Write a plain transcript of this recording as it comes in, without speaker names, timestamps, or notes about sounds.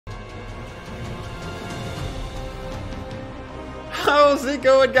How's it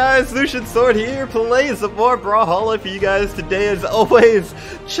going, guys? Lucian Sword here, playing some more Brawlhalla for you guys today. As always,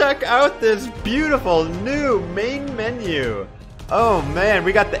 check out this beautiful new main menu. Oh man,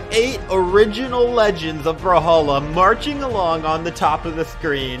 we got the 8 original legends of Brawlhalla marching along on the top of the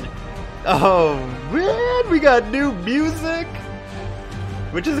screen. Oh man, we got new music,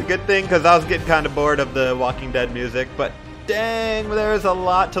 which is a good thing because I was getting kind of bored of the Walking Dead music, but dang, there's a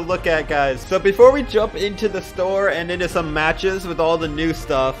lot to look at, guys. So before we jump into the store and into some matches with all the new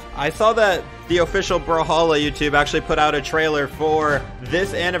stuff, I saw that the official Brawlhalla YouTube actually put out a trailer for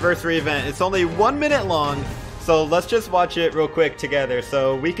this anniversary event. It's only 1 minute long, so let's just watch it real quick together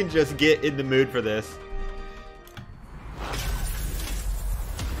so we can just get in the mood for this.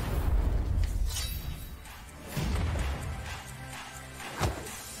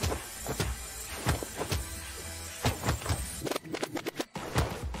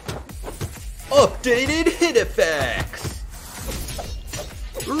 Updated hit effects!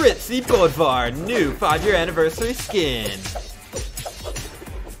 Ritzy Bodvar, new 5-year anniversary skin.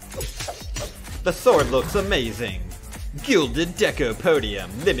 The sword looks amazing. Gilded deco podium,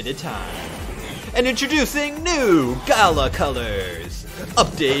 limited time. And introducing new GALA colors.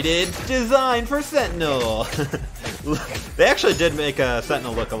 Updated design for Sentinel. They actually did make a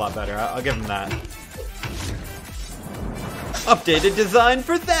Sentinel look a lot better, I'll give them that. Updated design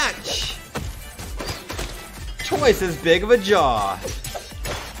for Thatch. Twice as big of a jaw.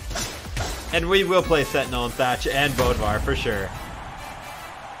 And we will play Sentinel and Thatch and Bodvar for sure.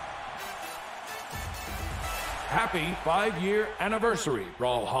 Happy 5-year anniversary,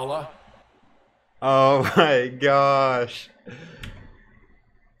 Brawlhalla. Oh my gosh.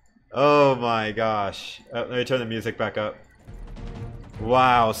 Oh my gosh. Oh, let me turn the music back up.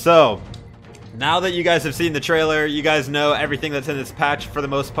 Wow, so now that you guys have seen the trailer, you guys know everything that's in this patch for the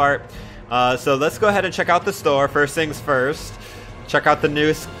most part. So let's go ahead and check out the store. First things first, check out the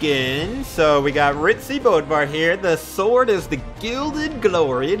new skin. So we got Ritzy Bodvar here. The sword is the Gilded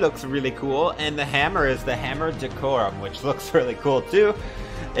Glory, looks really cool, and the hammer is the Hammer Decorum, which looks really cool too.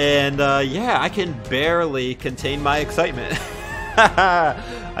 And yeah, I can barely contain my excitement.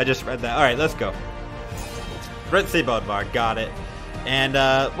 I just read that. All right, let's go. Ritzy Bodvar, got it. And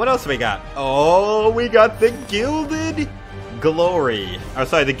what else we got? Oh, we got the Gilded Glory. Oh,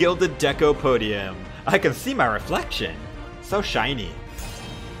 sorry, the Gilded Deco Podium. I can see my reflection. So shiny.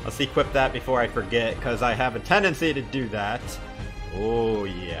 Let's equip that before I forget, because I have a tendency to do that. Oh,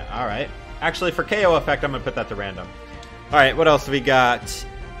 yeah. Alright. Actually, for KO effect, I'm going to put that to random. Alright, what else we got?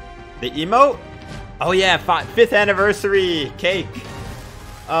 The emote? Oh, yeah. 5th anniversary cake.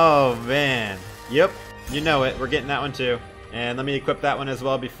 Oh, man. Yep. You know it. We're getting that one, too. And let me equip that one as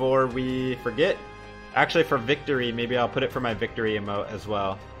well before we forget. Actually, for victory, maybe I'll put it for my victory emote as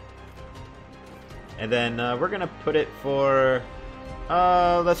well. And then we're going to put it for...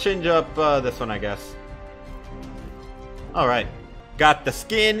 let's change up this one, I guess. Alright. Got the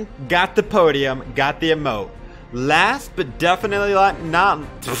skin, got the podium, got the emote. Last but definitely not...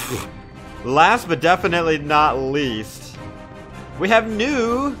 last but definitely not least, we have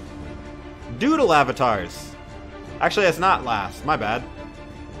new doodle avatars. Actually, it's not last. My bad.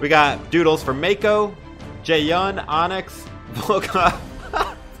 We got doodles for Mako, Jaeyun, Onyx, Volkov.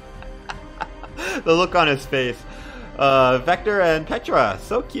 The look on his face. Vector and Petra.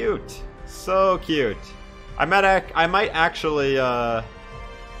 So cute. So cute. I might actually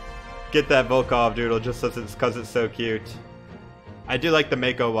get that Volkov doodle just because it's so cute. I do like the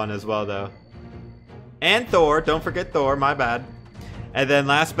Mako one as well, though. And Thor. Don't forget Thor. My bad. And then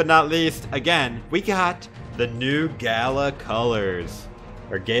last but not least, again, we got the new GALA colors.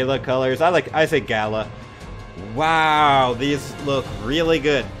 Or GALA colors. I say GALA. Wow, these look really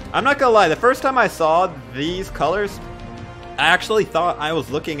good. I'm not gonna lie, the first time I saw these colors, I actually thought I was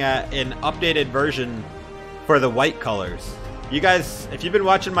looking at an updated version for the white colors. You guys, if you've been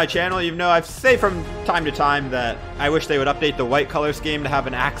watching my channel, you know I've say from time to time that I wish they would update the white color scheme to have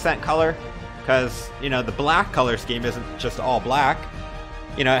an accent color. Because, you know, the black color scheme isn't just all black.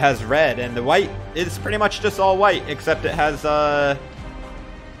 You know, it has red, and the white is pretty much just all white, except it has,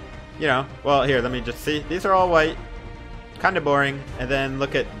 you know, well, here, let me just see. These are all white. Kind of boring. And then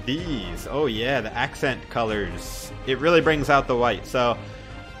look at these. Oh, yeah, the accent colors. It really brings out the white. So,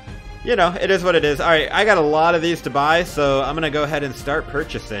 you know, it is what it is. All right, I got a lot of these to buy, so I'm going to go ahead and start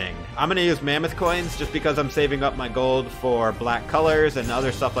purchasing. I'm going to use mammoth coins just because I'm saving up my gold for black colors and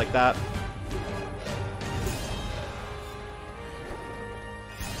other stuff like that.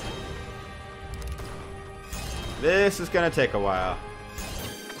 This is going to take a while.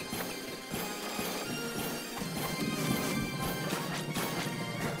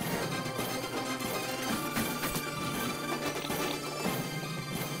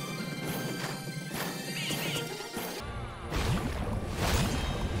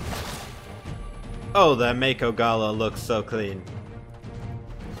 Oh, that Mako Gala looks so clean.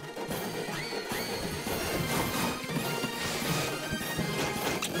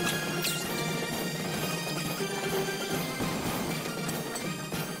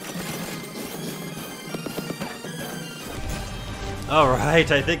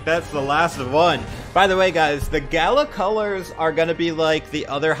 Alright, I think that's the last one. By the way, guys, the Gala colors are going to be like the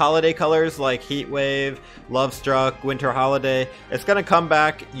other holiday colors, like Heatwave, Lovestruck, Winter Holiday. It's going to come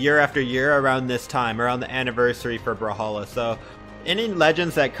back year after year around this time, around the anniversary for Brawlhalla. So, any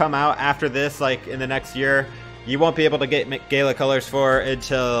legends that come out after this, like in the next year, you won't be able to get Gala colors for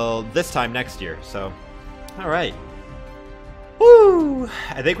until this time next year. So, alright. Woo!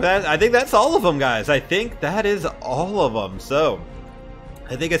 I think that's all of them, guys. I think that is all of them. So,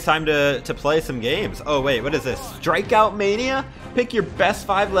 I think it's time to play some games. Oh wait, what is this? Strikeout Mania? Pick your best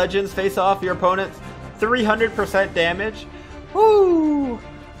 5 legends, face off your opponents. 300% damage. Woo!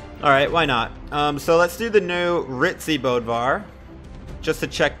 Alright, why not? So let's do the new Ritzy Bodvar. Just to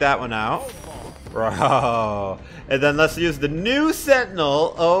check that one out. Bro. And then let's use the new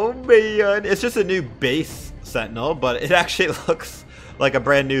Sentinel. Oh man. It's just a new base Sentinel, but it actually looks like a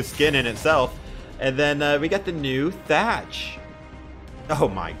brand new skin in itself. And then we got the new Thatch. Oh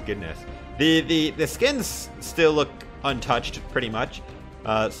my goodness. The skins still look untouched pretty much.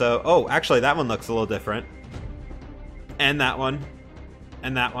 Oh, actually that one looks a little different. And that one.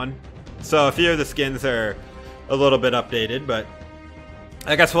 And that one. So a few of the skins are a little bit updated, but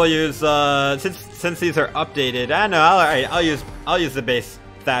I guess we'll use since these are updated. I know, alright, I'll use the base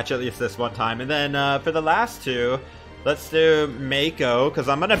Thatch at least this one time. And then for the last two, let's do Mako, because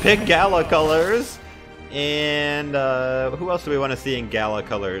I'm gonna pick Gala colors. And who else do we want to see in Gala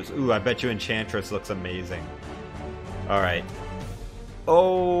colors? Ooh, I bet you Enchantress looks amazing. Alright.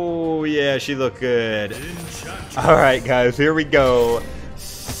 Oh, yeah, she looked good. Alright, guys, here we go.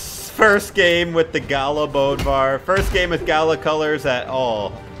 First game with the Gala Bodvar. First game with Gala colors at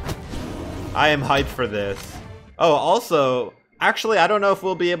all. I am hyped for this. Oh, also, actually, I don't know if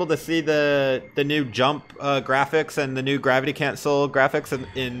we'll be able to see the new jump graphics and the new gravity cancel graphics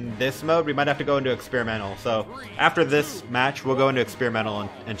in this mode. We might have to go into experimental. So after this match, we'll go into experimental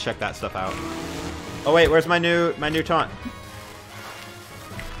and check that stuff out. Oh wait, where's my new taunt?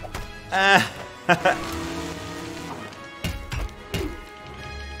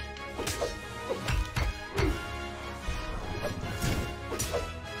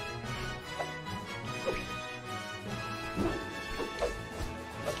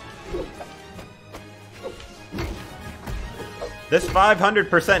 This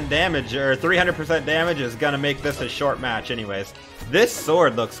 500% damage, or 300% damage, is gonna make this a short match anyways. This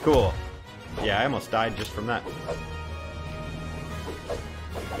sword looks cool. Yeah, I almost died just from that.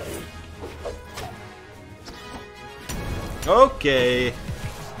 Okay.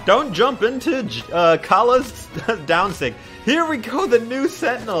 Don't jump into Kala's down sig. Here we go, the new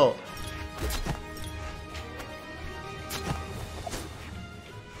Sentinel.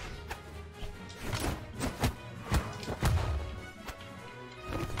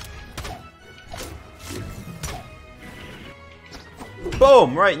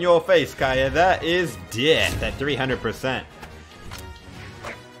 Boom! Right in your face, Kaya. That is death at 300%.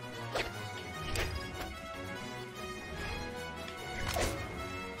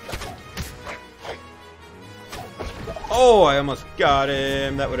 Oh, I almost got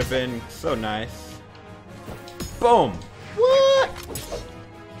him. That would have been so nice. Boom! What?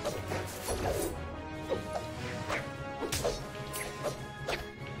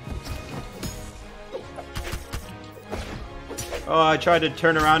 Oh, I tried to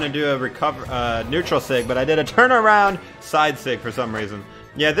turn around and do a neutral sig, but I did a turnaround side sig for some reason.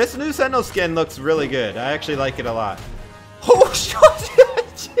 Yeah, this new Sentinel skin looks really good. I actually like it a lot. Oh, shit!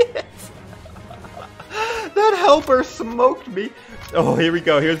 That helper smoked me. Oh, here we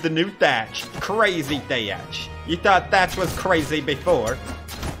go. Here's the new Thatch. Crazy Thatch. You thought Thatch was crazy before.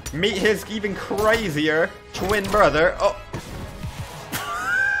 Meet his even crazier twin brother. Oh.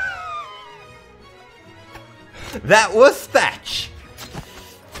 That was Thatch.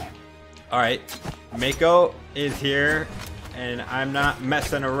 Alright, Mako is here, and I'm not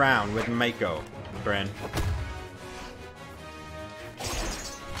messing around with Mako, friend.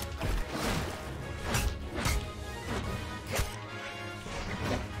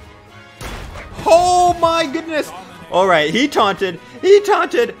 Oh my goodness! Alright, he taunted! He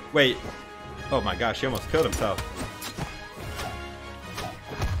taunted! Wait. Oh my gosh, he almost killed himself.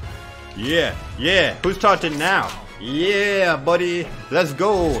 Yeah, yeah. Who's taunting now? Yeah, buddy. Let's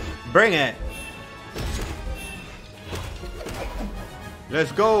go. Bring it.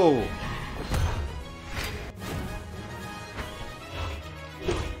 Let's go.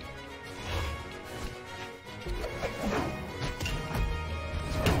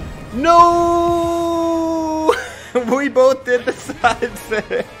 No! We both did the side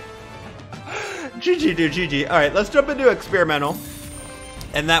stick. GG, dude, GG. Alright, let's jump into experimental.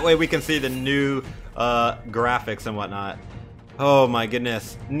 And that way we can see the new graphics and whatnot. Oh my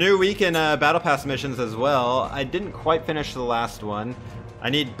goodness. New week in Battle Pass missions as well. I didn't quite finish the last one. I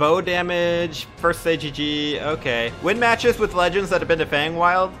need bow damage, first AGG, okay. Win matches with legends that have been to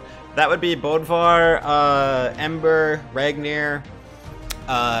Fangwild. That would be Bodvar, Ember, Ragnir,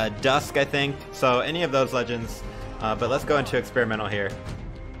 Dusk, I think. So any of those legends. But let's go into experimental here.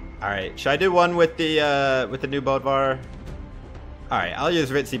 Alright, should I do one with the new Bodvar? Alright, I'll use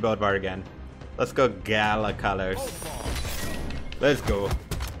Ritzy Bodvar again. Let's go GALA colors. Let's go.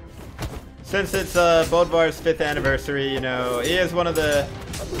 Since it's Bodvar's 5th anniversary, you know, he is one of the,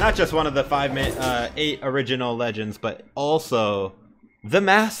 not just one of the 8 original legends, but also the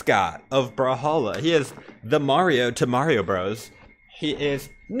mascot of Brawlhalla. He is the Mario to Mario Bros. He is,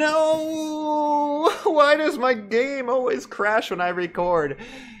 no! Why does my game always crash when I record?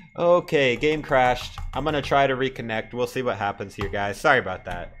 Okay, game crashed. I'm gonna try to reconnect. We'll see what happens here, guys. Sorry about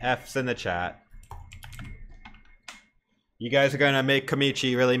that. F's in the chat. You guys are gonna make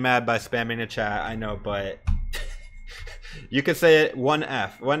Kamichi really mad by spamming the chat, I know, but you could say it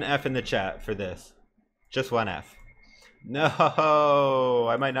 1F. 1F in the chat for this. Just 1F. No,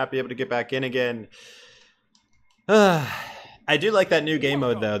 I might not be able to get back in again. I do like that new game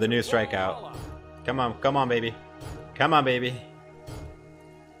mode though, the new Strikeout. Come on, baby. Come on, baby.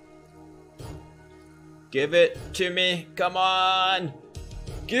 Give it to me, come on.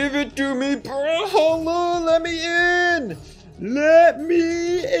 Give it to me, Brawlhalla, let me in! Let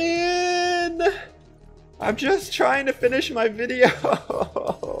me in! I'm just trying to finish my video.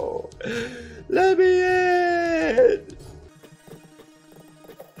 Let me in!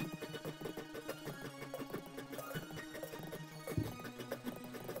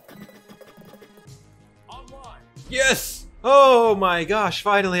 Yes! Oh my gosh,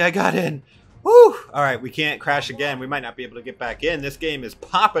 finally I got in. Woo! Alright, we can't crash again. We might not be able to get back in. This game is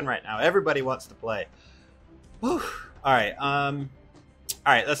popping right now. Everybody wants to play. Woo! Alright,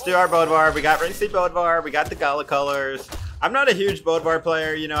 alright, let's do our Bodvar. We got Rincy Bodvar. We got the GALA colors. I'm not a huge Bodvar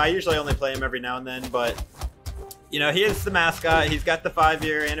player. You know, I usually only play him every now and then, but, you know, he is the mascot. He's got the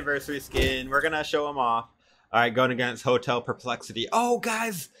 5-year anniversary skin. We're gonna show him off. Alright, going against Hotel Perplexity. Oh,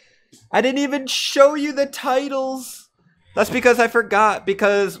 guys! I didn't even show you the titles! That's because I forgot,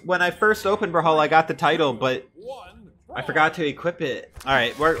 because when I first opened Brawlhalla, I got the title, but I forgot to equip it.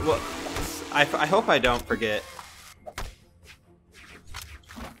 Alright, I hope I don't forget.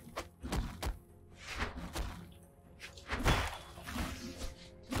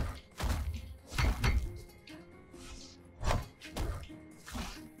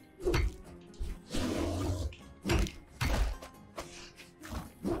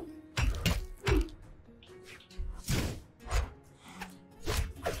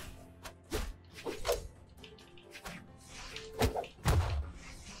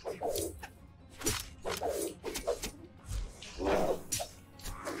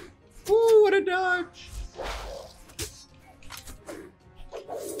 Dodge.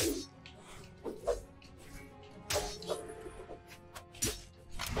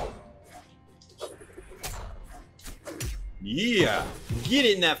 Yeah, get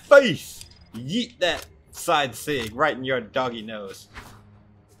it in that face. Yeet that side sig right in your doggy nose.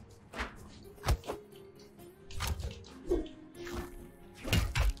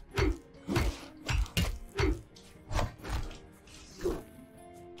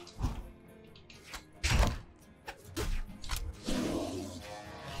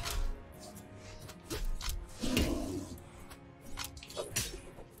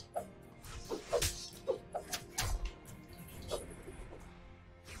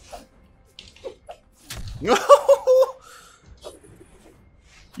 No!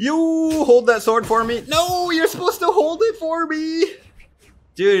 You hold that sword for me. No, you're supposed to hold it for me.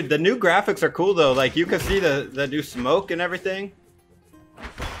 Dude, the new graphics are cool though. Like you can see the new smoke and everything.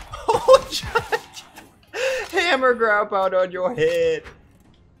 Oh, hammer grab out on your head.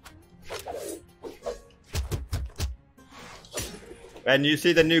 And you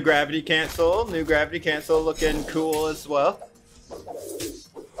see the new gravity cancel. New gravity cancel looking cool as well.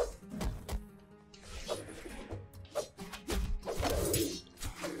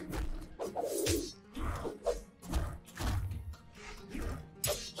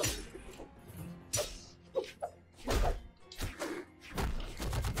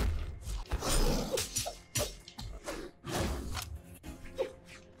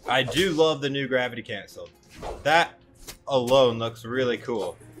 I do love the new gravity cancel. That alone looks really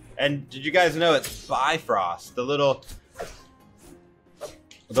cool. And did you guys know it's Bifrost? The little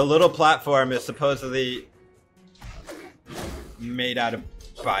The little platform is supposedly made out of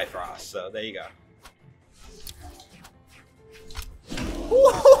Bifrost, so there you go.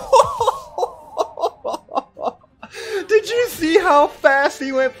 Did you see how fast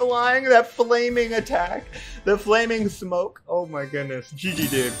he went flying? That flaming attack, the flaming smoke. Oh my goodness, GG,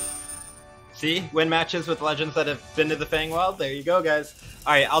 dude. See, win matches with legends that have been to the Fangwild. There you go, guys.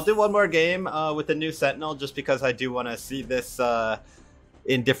 All right, I'll do one more game with the new Sentinel, just because I do want to see this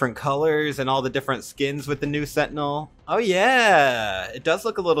in different colors and all the different skins with the new Sentinel. Oh yeah, it does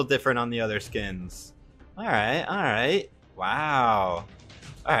look a little different on the other skins. All right, all right. Wow.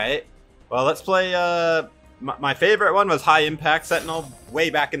 All right. Well, let's play. My favorite one was High Impact Sentinel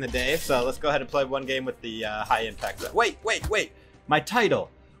way back in the day. So let's go ahead and play one game with the High Impact. Wait. My title.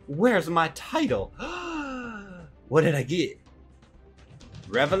 Where's my title? What did I get?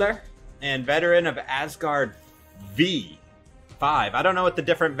 Reveler and Veteran of Asgard V5. I don't know what the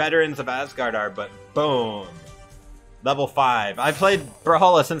different Veterans of Asgard are, but boom. Level 5. I've played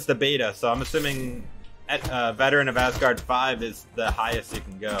Brawlhalla since the beta, so I'm assuming Veteran of Asgard 5 is the highest you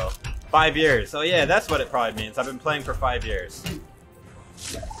can go. 5 years. Oh yeah, that's what it probably means. I've been playing for 5 years.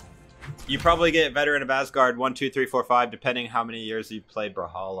 You probably get Veteran of Asgard 1, 2, 3, 4, 5, depending how many years you play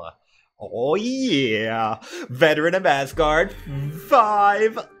Brawlhalla. Oh yeah, Veteran of Asgard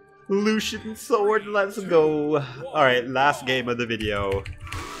 5. Lucian Sword, let's go. Alright, last game of the video.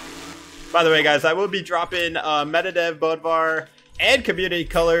 By the way, guys, I will be dropping Metadev, Bodvar, and community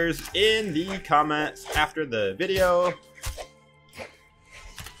colors in the comments after the video.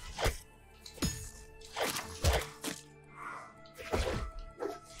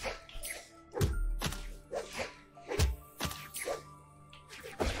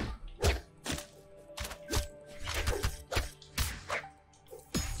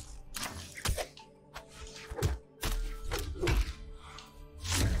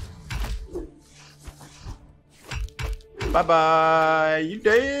 Bye-bye, you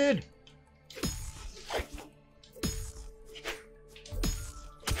dead.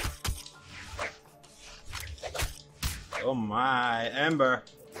 Oh my, Ember.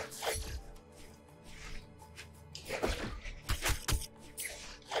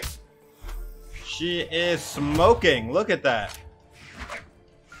 She is smoking, look at that.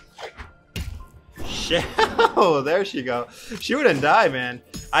 Shit, oh, there she go. She wouldn't die, man.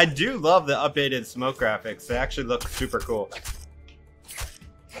 I do love the updated smoke graphics. They actually look super cool.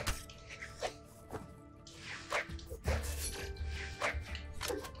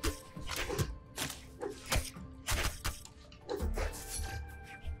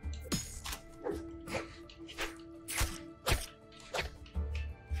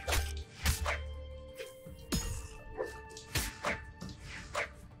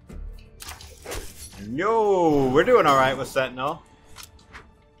 Yo, we're doing all right with Sentinel.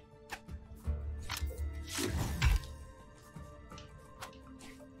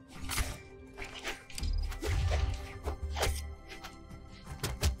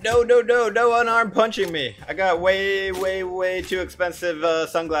 No unarmed punching me. I got way too expensive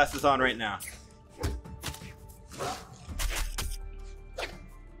sunglasses on right now.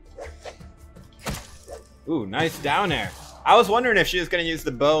 Ooh, nice down air. I was wondering if she was gonna use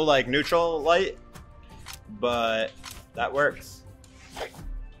the bow like neutral light, but that works.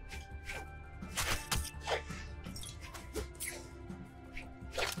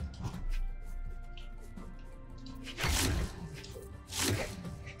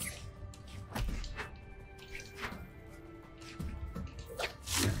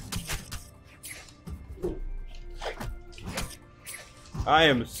 I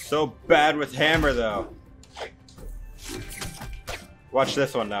am so bad with hammer though. Watch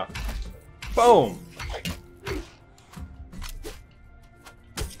this one now. Boom!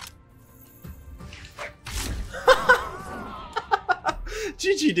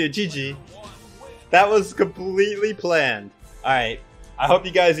 GG, dude, GG. That was completely planned. Alright, I hope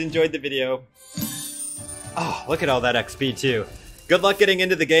you guys enjoyed the video. Oh, look at all that XP too. Good luck getting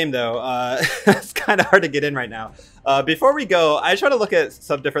into the game though. It's kind of hard to get in right now. Before we go, I just want to look at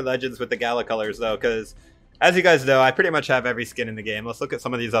some different legends with the GALA colors though, because as you guys know, I pretty much have every skin in the game. Let's look at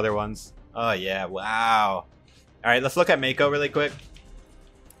some of these other ones. Oh yeah, wow. Alright, let's look at Mako really quick.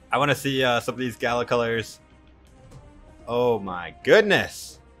 I want to see some of these GALA colors. Oh my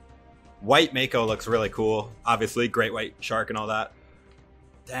goodness. White Mako looks really cool. Obviously, great white shark and all that.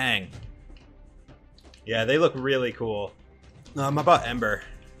 Dang. Yeah, they look really cool. How about Ember?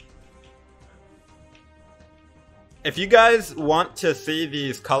 If you guys want to see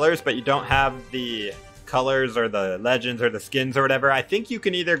these colors, but you don't have the colors or the legends or the skins or whatever, I think you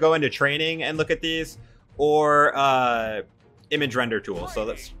can either go into training and look at these, or image render tool. So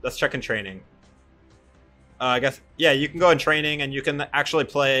let's check in training. I guess, yeah, you can go in training and you can actually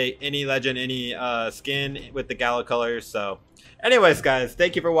play any legend, any skin with the GALA colors. So anyways, guys,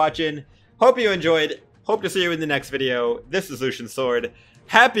 thank you for watching. Hope you enjoyed. Hope to see you in the next video. This is Lucian Sword.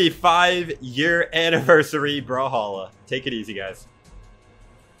 Happy 5-year anniversary, Brawlhalla. Take it easy, guys.